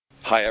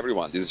Hi,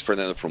 everyone. This is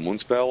Fernando from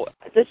Moonspell.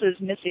 This is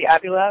Missy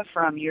Avila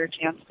from Your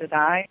Chance to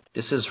Die.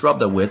 This is Rob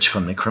the Witch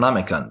from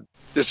Necronomicon.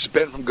 This is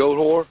Ben from Goat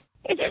Whore.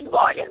 It is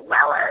Morgan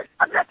Weller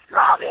of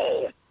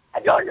Lustravi,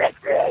 and you're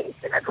listening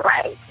to the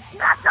Great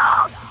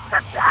Metal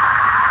Debate!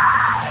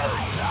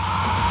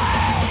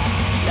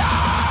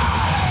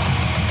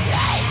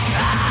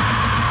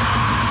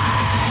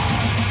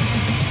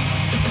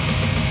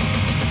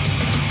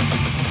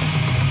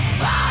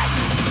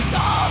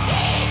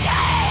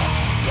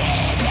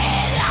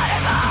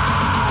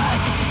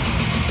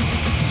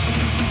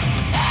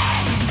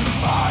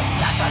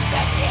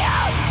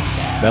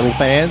 Metal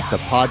fans, the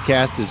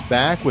podcast is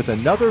back with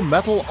another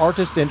metal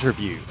artist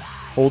interview.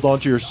 Hold on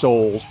to your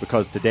souls,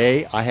 because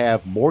today I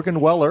have Morgan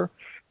Weller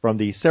from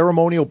the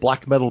ceremonial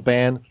black metal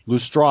band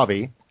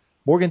Lustravi.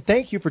 Morgan,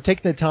 thank you for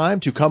taking the time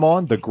to come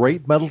on The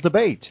Great Metal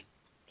Debate.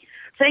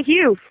 Thank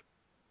you.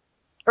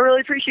 I really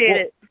appreciate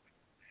it.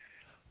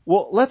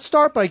 Well, let's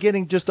start by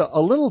getting just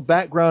a little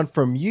background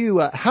from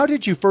you. How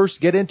did you first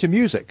get into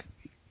music?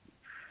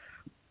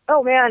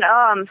 Oh, man,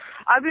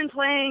 I've been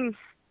playing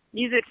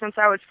music since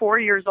I was 4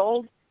 years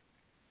old.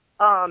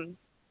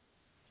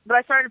 But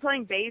I started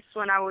playing bass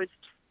when I was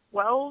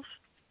 12,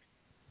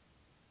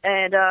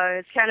 and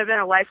it's kind of been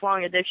a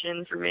lifelong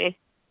addiction for me.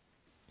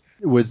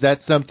 Was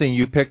that something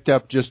you picked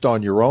up just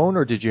on your own,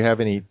 or did you have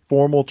any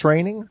formal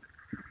training?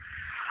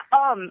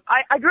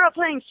 I grew up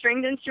playing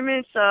stringed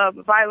instruments,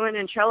 violin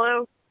and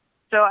cello,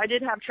 so I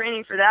did have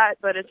training for that,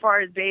 but as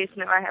far as bass,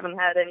 no, I haven't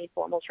had any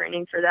formal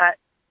training for that.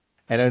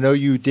 And I know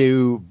you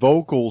do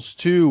vocals,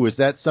 too. Is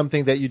that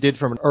something that you did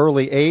from an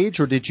early age,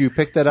 or did you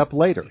pick that up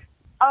later?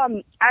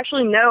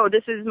 Actually, no.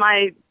 This is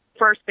my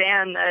first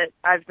band that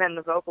I've been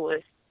the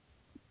vocalist,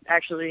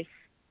 actually.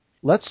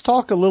 Let's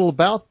talk a little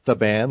about the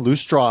band,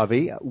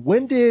 Lustravi.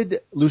 When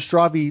did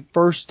Lustravi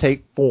first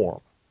take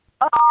form?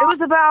 It was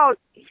about,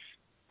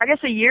 I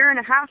guess, a year and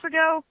a half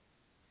ago.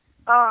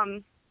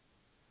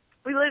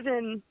 We live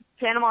in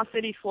Panama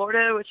City,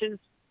 Florida, which is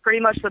pretty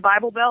much the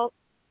Bible Belt.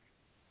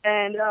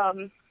 And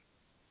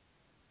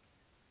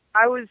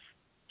I was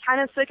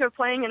kind of sick of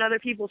playing in other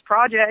people's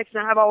projects,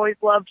 and I've always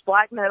loved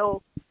black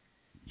metal.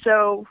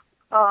 So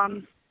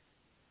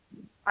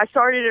I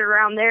started it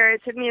around there.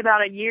 It took me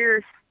about a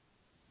year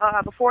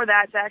before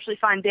that to actually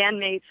find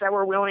bandmates that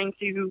were willing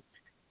to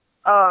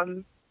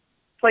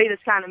play this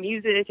kind of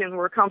music and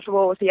were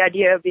comfortable with the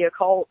idea of the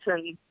occult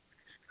and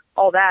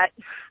all that.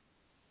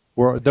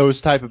 Were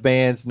those type of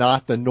bands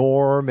not the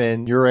norm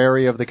in your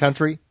area of the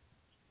country?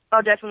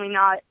 Oh, definitely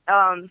not.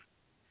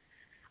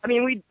 I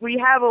mean, we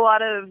have a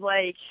lot of,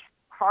 like,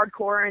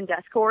 hardcore and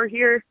deathcore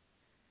here.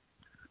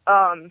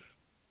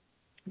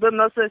 But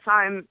most of the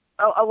time,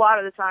 a lot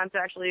of the times,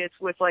 actually, it's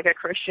with, like, a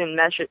Christian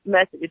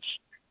message.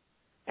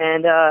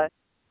 And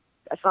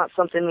that's not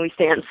something we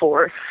stand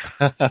for.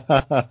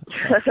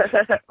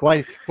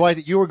 Quite.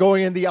 You were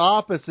going in the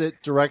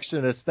opposite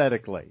direction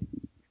aesthetically.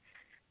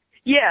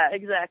 Yeah,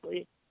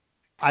 exactly.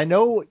 I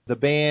know the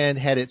band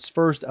had its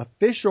first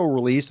official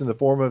release in the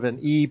form of an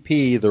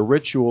EP, The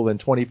Ritual, in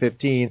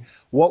 2015.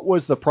 What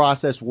was the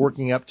process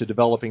working up to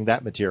developing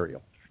that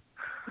material?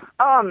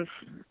 Well,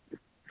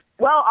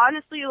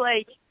 honestly,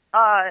 like,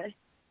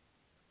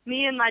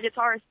 me and my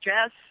guitarist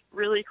Jeff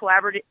really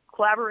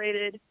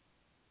collaborated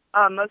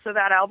most of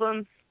that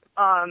album.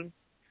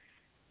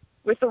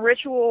 With The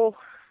Ritual,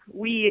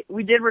 we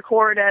did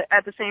record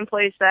at the same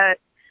place that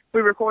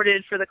we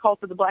recorded for the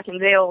Cult of the Black and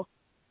Veil.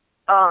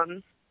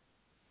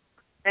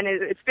 And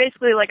it's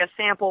basically like a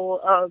sample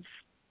of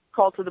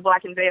Cult of the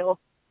Black and Veil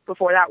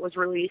before that was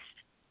released.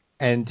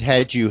 And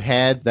had you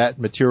had that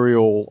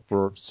material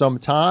for some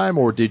time,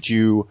 or did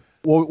you...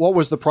 What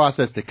was the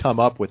process to come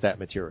up with that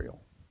material?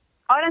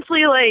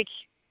 Honestly, like,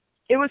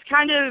 it was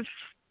kind of...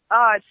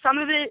 some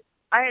of it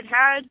I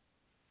had.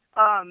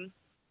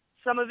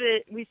 Some of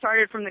it we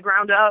started from the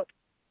ground up.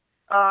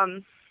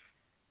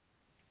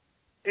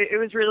 It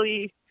was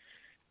really...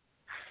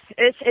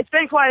 It's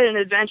been quite an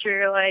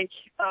adventure. Like,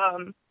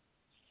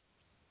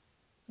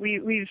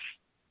 we've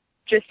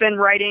just been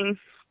writing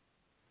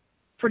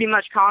pretty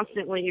much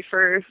constantly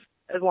for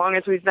as long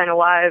as we've been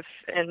alive,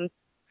 and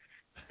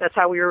that's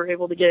how we were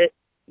able to get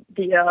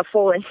the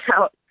full length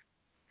out.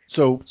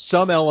 So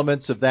some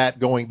elements of that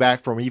going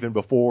back from even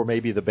before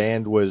maybe the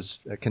band was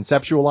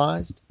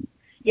conceptualized?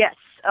 Yes,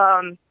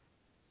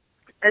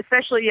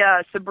 especially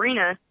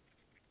Sabrina,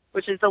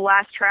 which is the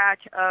last track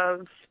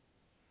of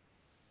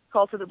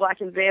Cult of the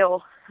Black and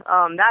Veil.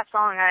 That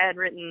song I had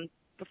written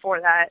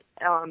before that.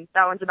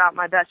 That one's about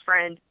my best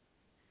friend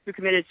who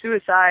committed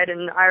suicide,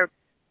 and I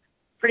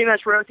pretty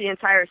much wrote the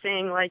entire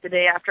thing like the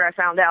day after I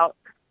found out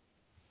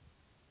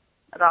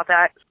about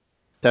that.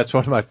 That's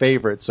one of my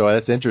favorites, so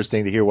that's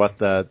interesting to hear what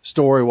the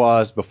story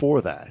was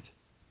before that.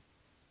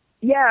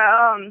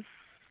 Yeah,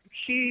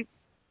 she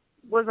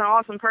was an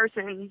awesome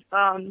person.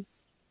 I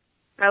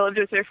lived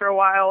with her for a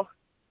while,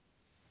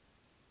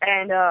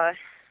 and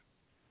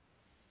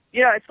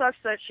yeah, it sucks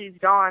that she's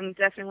gone,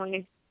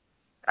 definitely.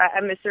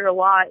 I miss her a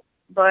lot,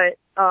 but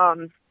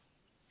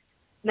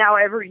now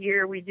every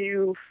year we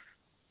do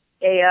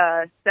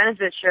a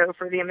benefit show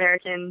for the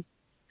American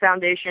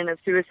Foundation of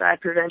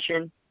Suicide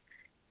Prevention.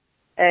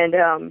 And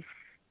I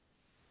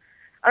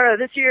don't know,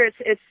 this year it's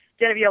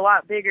going to be a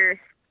lot bigger.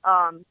 It's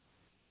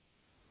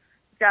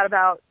got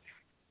about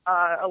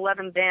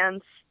 11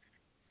 bands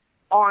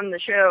on the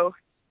show.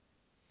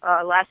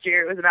 Last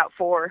year it was about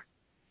 4.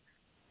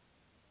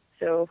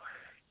 So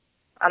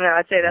I don't know,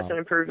 I'd say that's an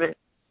improvement.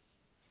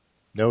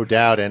 No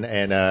doubt, and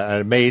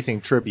an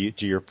amazing tribute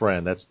to your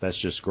friend.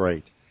 That's just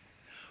great.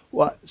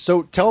 Well,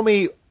 so tell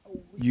me,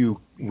 you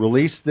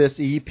released this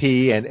EP,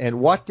 and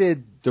what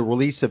did the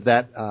release of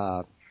that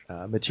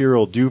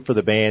material do for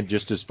the band,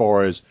 just as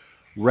far as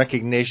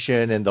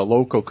recognition in the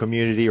local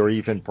community, or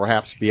even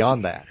perhaps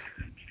beyond that?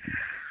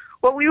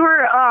 Well, we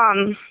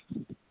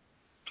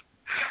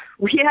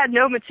had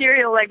no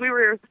material. Like, we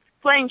were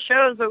playing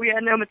shows, but we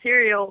had no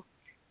material.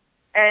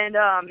 And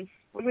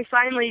when we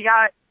finally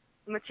got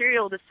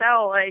material to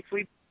sell, like,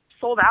 we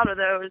sold out of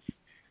those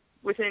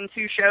within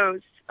 2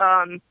 shows.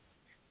 And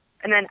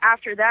then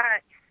after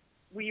that,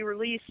 we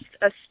released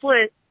a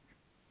split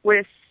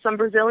with some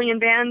Brazilian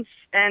bands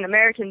and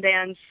American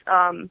bands.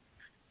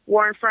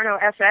 War Inferno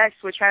FX,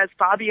 which has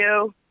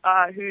Fabio,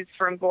 who's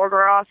from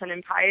Gorgoroth and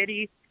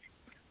Impiety.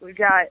 We've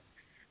got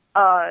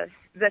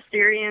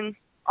Vesterian,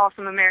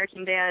 awesome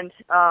American band.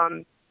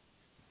 I'm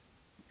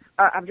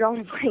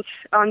drawing a blank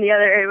on the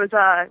other. It was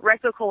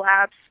Rectal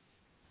Collapse,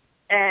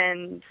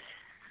 and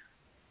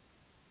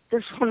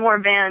there's one more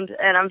band,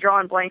 and I'm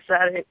drawing blanks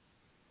at it.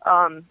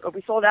 But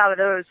we sold out of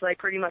those like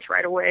pretty much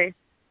right away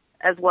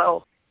as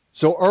well.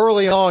 So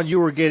early on, you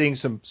were getting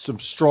some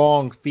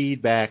strong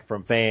feedback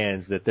from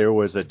fans that there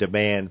was a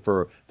demand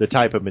for the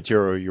type of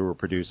material you were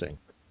producing.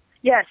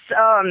 Yes,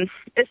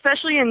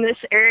 especially in this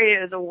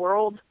area of the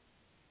world,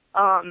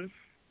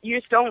 you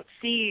just don't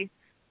see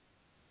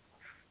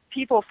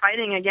people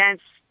fighting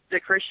against the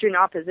Christian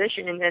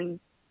opposition, and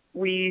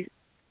we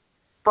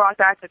brought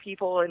that to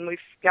people, and we've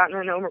gotten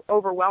an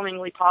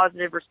overwhelmingly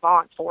positive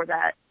response for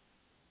that.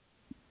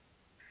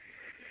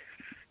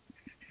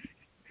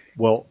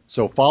 Well,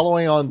 so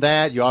following on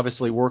that, you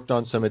obviously worked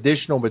on some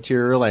additional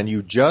material, and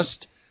you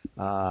just,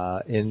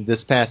 in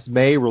this past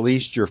May,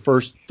 released your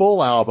first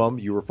full album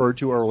you referred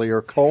to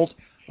earlier, Cult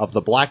of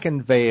the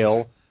Blackened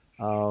Veil.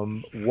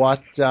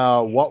 What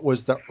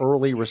was the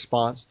early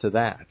response to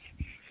that?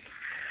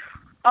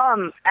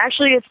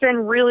 Actually, it's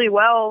been really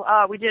well.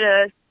 We did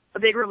a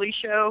big release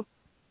show.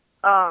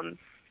 Had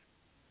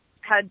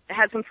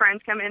some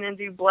friends come in and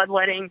do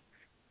bloodletting.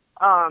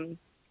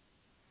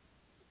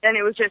 And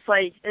it was just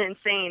like an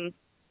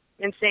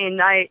insane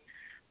night.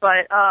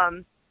 But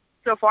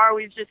so far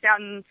we've just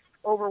gotten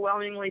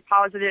overwhelmingly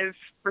positive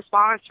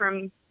response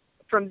from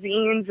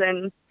zines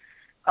and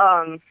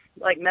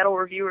like metal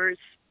reviewers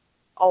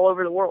all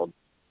over the world.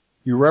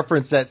 You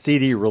referenced that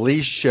CD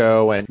release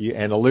show and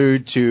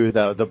allude to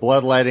the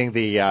bloodletting,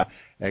 the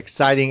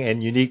exciting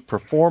and unique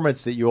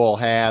performance that you all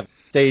have,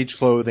 stage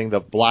clothing, the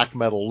black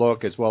metal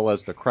look, as well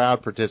as the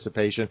crowd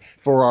participation.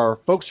 For our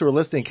folks who are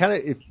listening, kind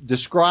of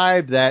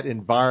describe that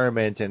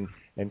environment and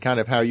kind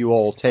of how you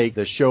all take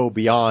the show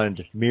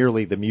beyond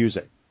merely the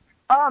music.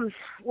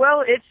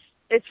 Well,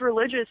 it's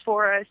religious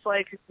for us.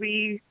 Like,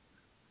 we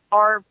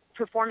are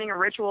performing a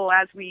ritual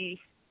as we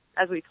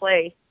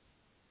play.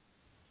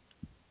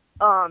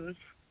 And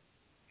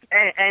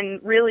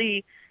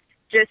really,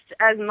 just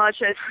as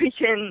much as we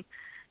can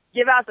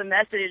give out the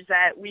message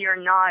that we are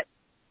not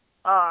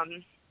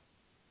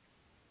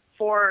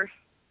for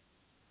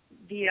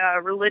the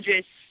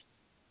religious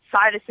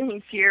side of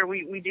things here,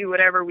 we do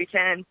whatever we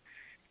can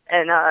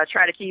and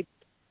try to keep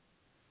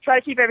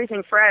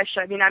everything fresh.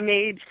 I mean, I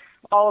made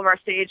all of our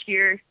stage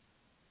gear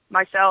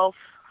myself,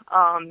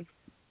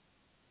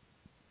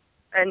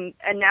 and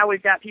now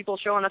we've got people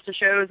showing up to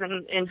shows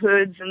in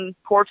hoods and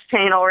corpse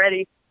paint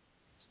already.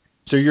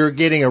 So you're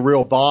getting a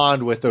real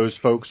bond with those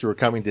folks who are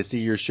coming to see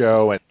your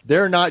show, and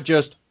they're not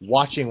just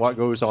watching what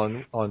goes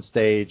on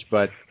stage,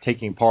 but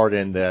taking part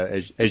in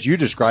as you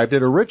described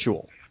it, a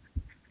ritual.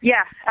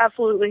 Yeah,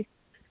 absolutely.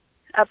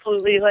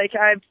 Absolutely. Like,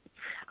 I've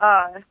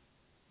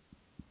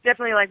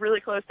definitely like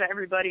really close to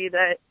everybody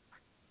that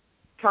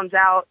comes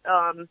out,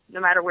 no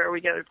matter where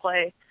we go to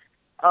play.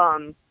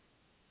 And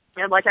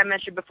like I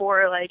mentioned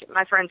before, like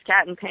my friends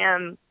Kat and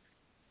Pam,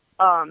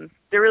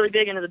 they're really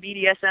big into the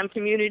BDSM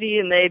community,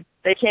 and they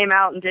came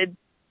out and did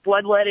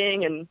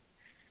bloodletting, and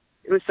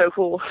it was so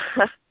cool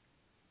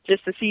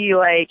just to see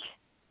like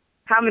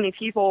how many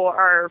people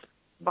are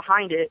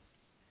behind it.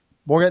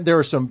 Morgan, there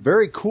are some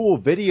very cool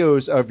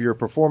videos of your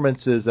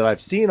performances that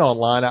I've seen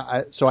online.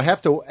 So I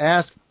have to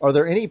ask, are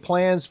there any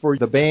plans for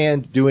the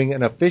band doing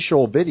an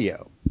official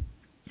video?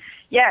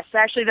 Yes,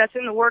 actually that's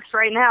in the works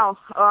right now.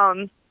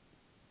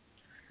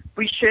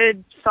 We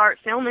should start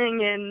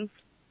filming in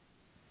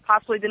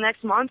possibly the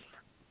next month.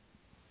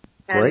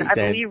 And Great, I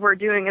believe we're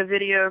doing a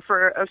video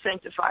for O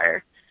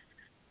Sanctifier.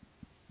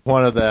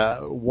 One of the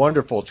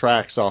wonderful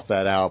tracks off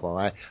that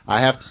album.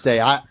 I have to say,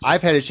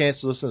 I've had a chance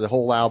to listen to the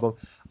whole album.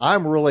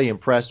 I'm really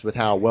impressed with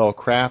how well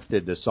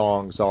crafted the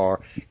songs are.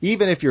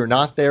 Even if you're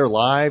not there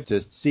live,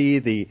 to see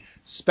the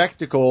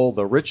spectacle,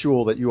 the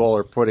ritual that you all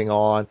are putting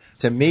on.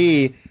 To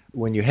me,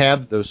 when you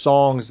have those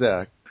songs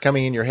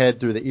coming in your head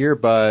through the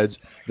earbuds,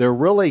 they're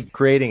really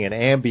creating an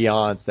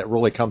ambiance that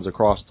really comes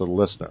across to the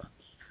listener.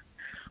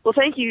 Well,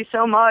 thank you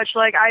so much.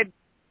 Like,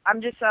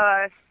 I'm just,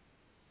 I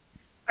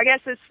guess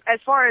as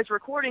far as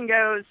recording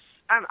goes,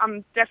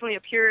 I'm definitely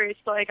a purist.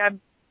 Like,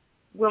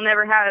 we'll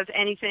never have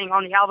anything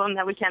on the album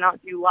that we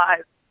cannot do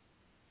live,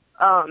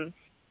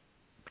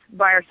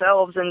 by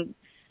ourselves. And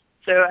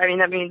so, I mean,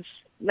 that means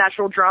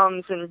natural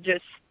drums and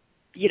just,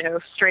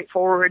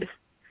 straightforward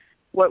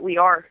what we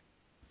are.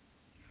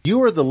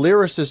 You are the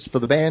lyricist for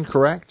the band,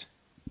 correct?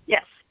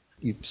 Yes.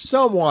 You've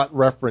somewhat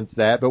referenced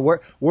that, but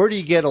where do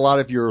you get a lot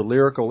of your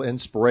lyrical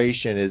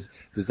inspiration?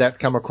 Does that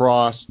come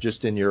across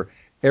just in your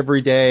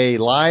everyday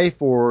life,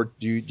 or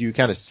do you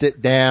kind of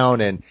sit down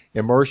and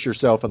immerse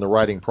yourself in the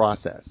writing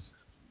process?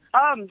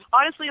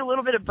 Honestly, a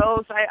little bit of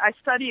both. I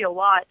study a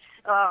lot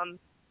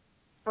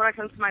when it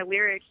comes to my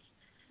lyrics.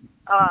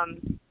 I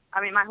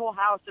mean, my whole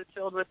house is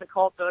filled with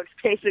occult books,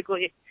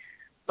 basically.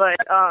 But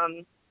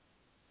I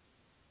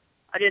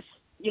just,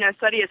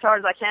 study as hard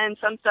as I can.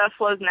 Some stuff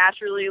flows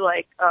naturally,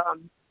 like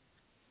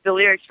the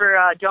lyrics for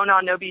Don't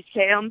On Nobis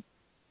Cam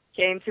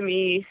came to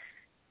me.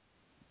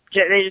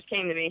 They just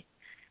came to me.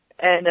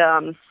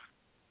 And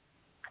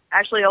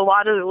actually, a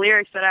lot of the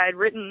lyrics that I had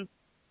written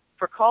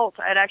for Cult,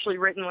 I had actually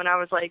written when I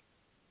was like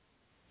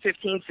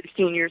 15,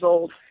 16 years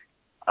old,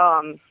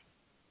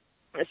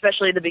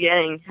 especially the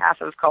beginning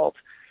half of Cult.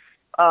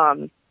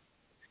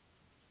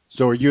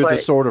 So are you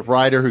the sort of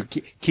writer who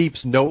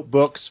keeps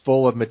notebooks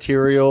full of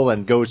material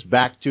and goes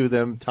back to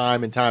them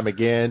time and time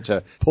again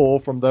to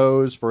pull from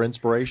those for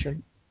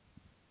inspiration?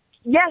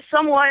 Yes,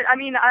 somewhat. I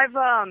mean,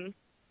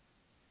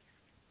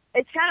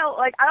 it's kind of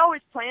like I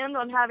always planned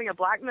on having a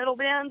black metal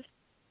band.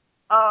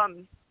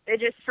 It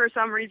just, for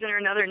some reason or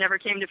another, never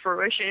came to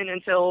fruition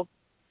until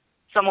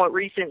somewhat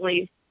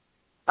recently.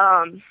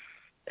 And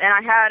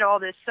I had all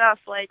this stuff,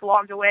 like,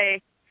 logged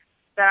away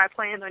that I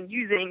planned on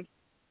using,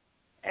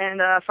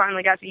 and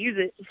finally got to use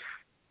it.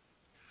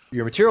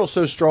 Your material's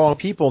so strong,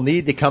 people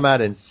need to come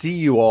out and see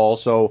you all.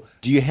 So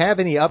do you have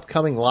any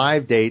upcoming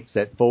live dates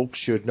that folks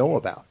should know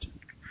about?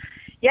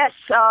 Yes.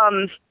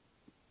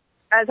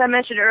 As I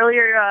mentioned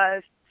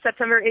earlier,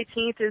 September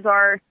 18th is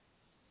our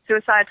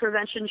suicide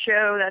prevention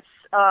show. That's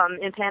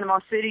in Panama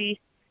City.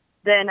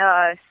 Then,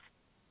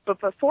 but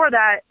before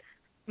that,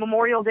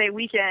 Memorial Day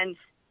weekend,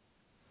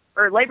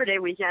 or Labor Day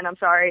weekend, I'm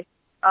sorry,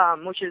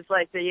 which is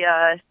like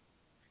the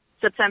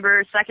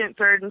September 2nd,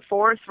 3rd, and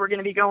 4th, we're going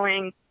to be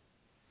going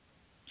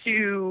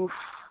to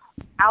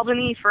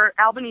Albany,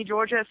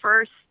 Georgia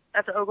first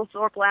at the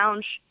Oglethorpe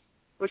Lounge,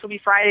 which will be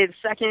Friday the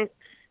 2nd.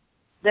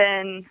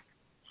 Then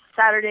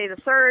Saturday the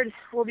 3rd,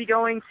 we'll be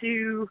going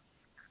to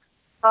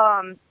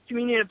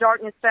Communion of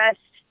Darkness Fest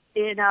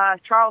in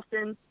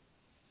Charleston,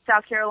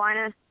 South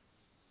Carolina.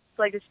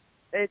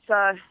 It's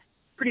a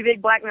pretty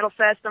big black metal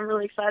fest. I'm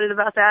really excited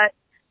about that.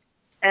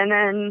 And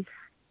then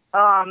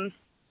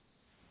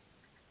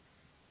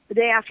the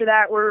day after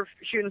that, we're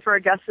shooting for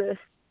Augusta,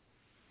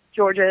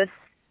 Georgia,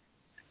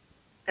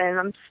 and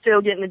I'm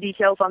still getting the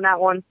details on that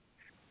one.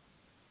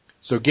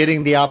 So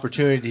getting the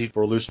opportunity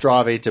for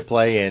Lustravi to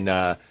play in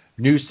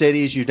new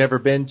cities you've never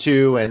been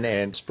to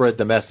and spread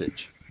the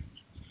message.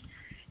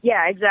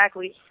 Yeah,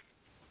 exactly.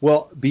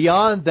 Well,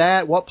 beyond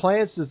that, what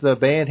plans does the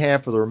band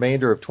have for the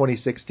remainder of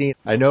 2016?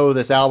 I know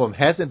this album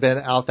hasn't been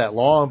out that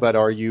long, but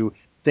are you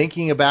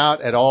thinking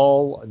about at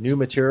all new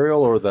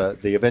material or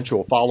the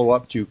eventual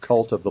follow-up to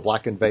Cult of the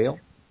Blackened Veil?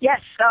 Yes,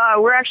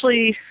 we're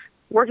actually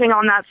working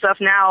on that stuff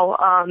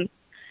now.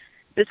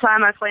 This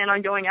time I plan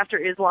on going after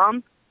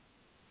Islam,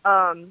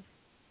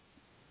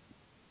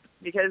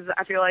 because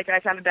I feel like I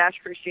kind of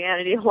bashed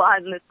Christianity a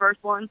lot in this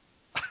first one.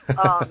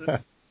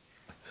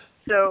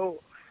 So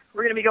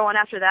we're going to be going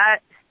after that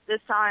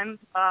this time.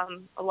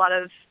 A lot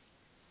of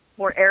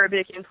more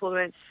Arabic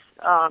influence.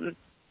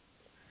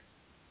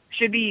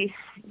 Should be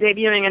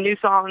debuting a new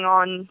song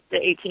on the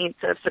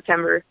 18th of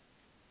September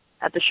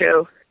at the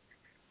show.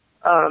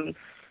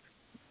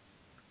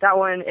 That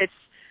one, it's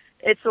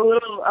a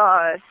little,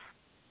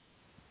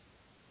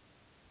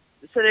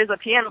 so there's a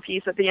piano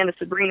piece at the end of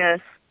Sabrina,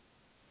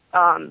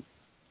 and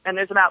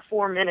there's about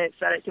 4 minutes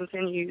that it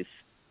continues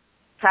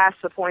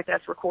past the point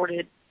that's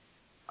recorded.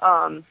 So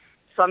I'm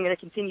going to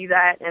continue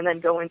that and then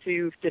go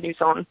into the new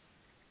song,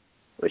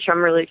 which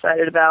I'm really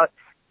excited about.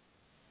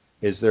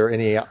 Is there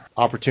any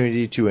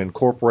opportunity to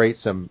incorporate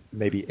some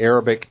maybe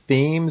Arabic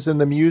themes in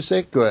the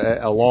music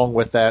along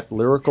with that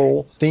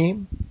lyrical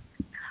theme?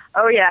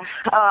 Oh, yeah.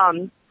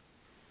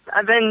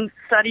 I've been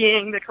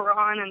studying the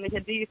Quran and the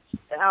Hadith,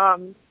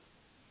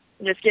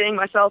 just getting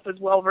myself as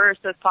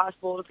well-versed as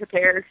possible to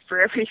prepare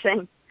for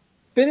everything.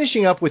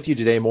 Finishing up with you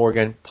today,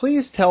 Morgan,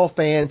 please tell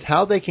fans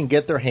how they can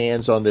get their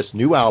hands on this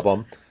new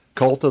album,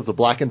 Cult of the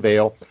Blackened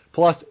Veil,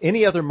 plus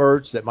any other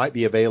merch that might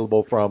be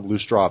available from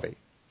Lustravi.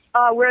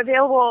 We're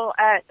available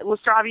at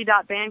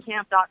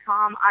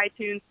lustravi.bandcamp.com,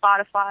 iTunes,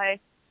 Spotify.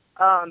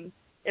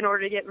 In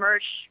order to get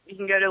merch, you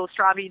can go to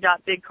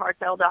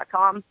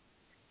lustravi.bigcartel.com.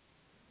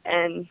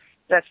 And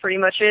that's pretty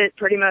much it.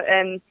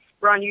 And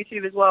we're on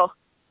YouTube as well.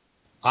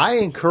 I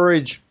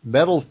encourage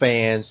metal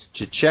fans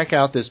to check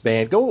out this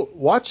band. Go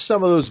watch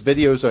some of those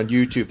videos on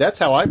YouTube. That's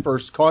how I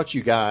first caught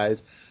you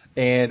guys,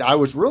 and I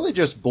was really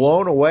just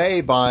blown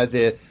away by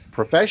the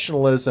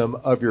professionalism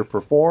of your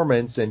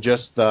performance and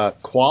just the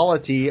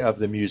quality of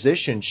the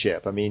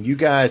musicianship. I mean, you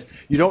guys,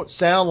 you don't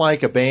sound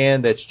like a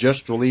band that's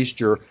just released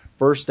your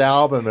first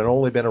album and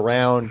only been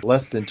around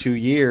less than 2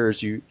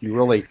 years. You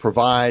really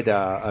provide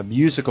a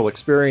musical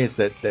experience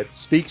that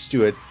speaks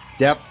to a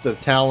depth of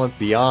talent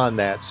beyond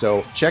that.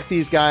 So check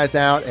these guys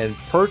out and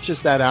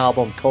purchase that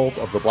album, Cult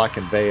of the Black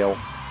and Veil.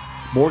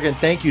 Morgan,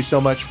 thank you so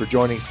much for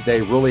joining us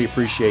today. Really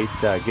appreciate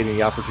getting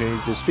the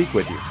opportunity to speak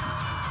with you.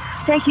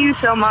 Thank you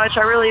so much.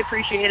 I really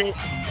appreciate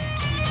it.